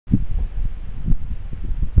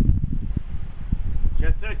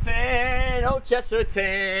Chesterton, oh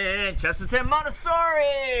Chesterton, Chesterton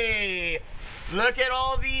Montessori. Look at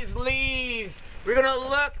all these leaves. We're gonna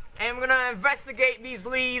look and we're gonna investigate these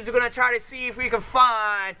leaves. We're gonna try to see if we can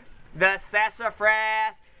find the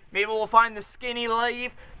sassafras. Maybe we'll find the skinny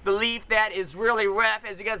leaf, the leaf that is really rough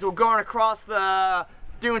as you guys were going across the,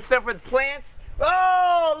 doing stuff with plants.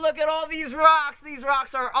 Oh, look at all these rocks. These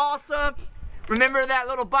rocks are awesome. Remember that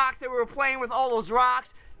little box that we were playing with, all those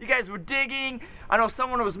rocks? You guys were digging. I know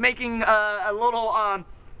someone was making a little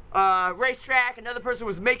racetrack. Another person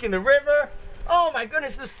was making the river. Oh my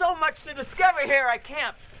goodness, there's so much to discover here.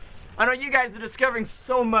 I know you guys are discovering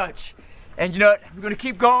so much. And you know what? We're gonna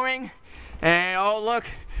keep going. And oh look,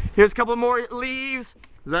 here's a couple more leaves.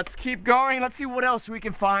 Let's keep going. Let's see what else we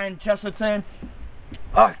can find, Chesterton.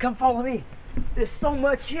 Oh, come follow me. There's so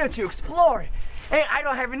much here to explore. And I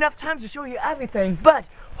don't have enough time to show you everything, but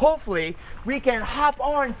hopefully we can hop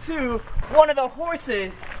on to one of the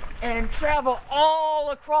horses and travel all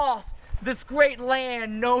across this great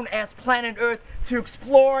land known as planet Earth to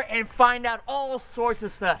explore and find out all sorts of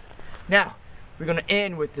stuff. Now, we're gonna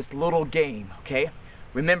end with this little game, okay?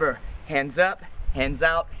 Remember, hands up, hands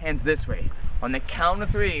out, hands this way. On the count of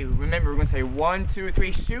 3, remember, we're gonna say 1, 2,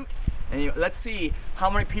 3, shoot. And let's see how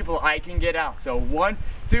many people I can get out. So 1,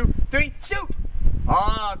 2, 3, shoot!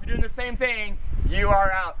 Oh, if you're doing the same thing, you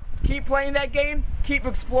are out. Keep playing that game, keep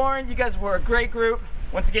exploring. You guys were a great group.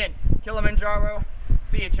 Once again, Kilimanjaro.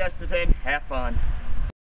 See you, Chesterton. Have fun.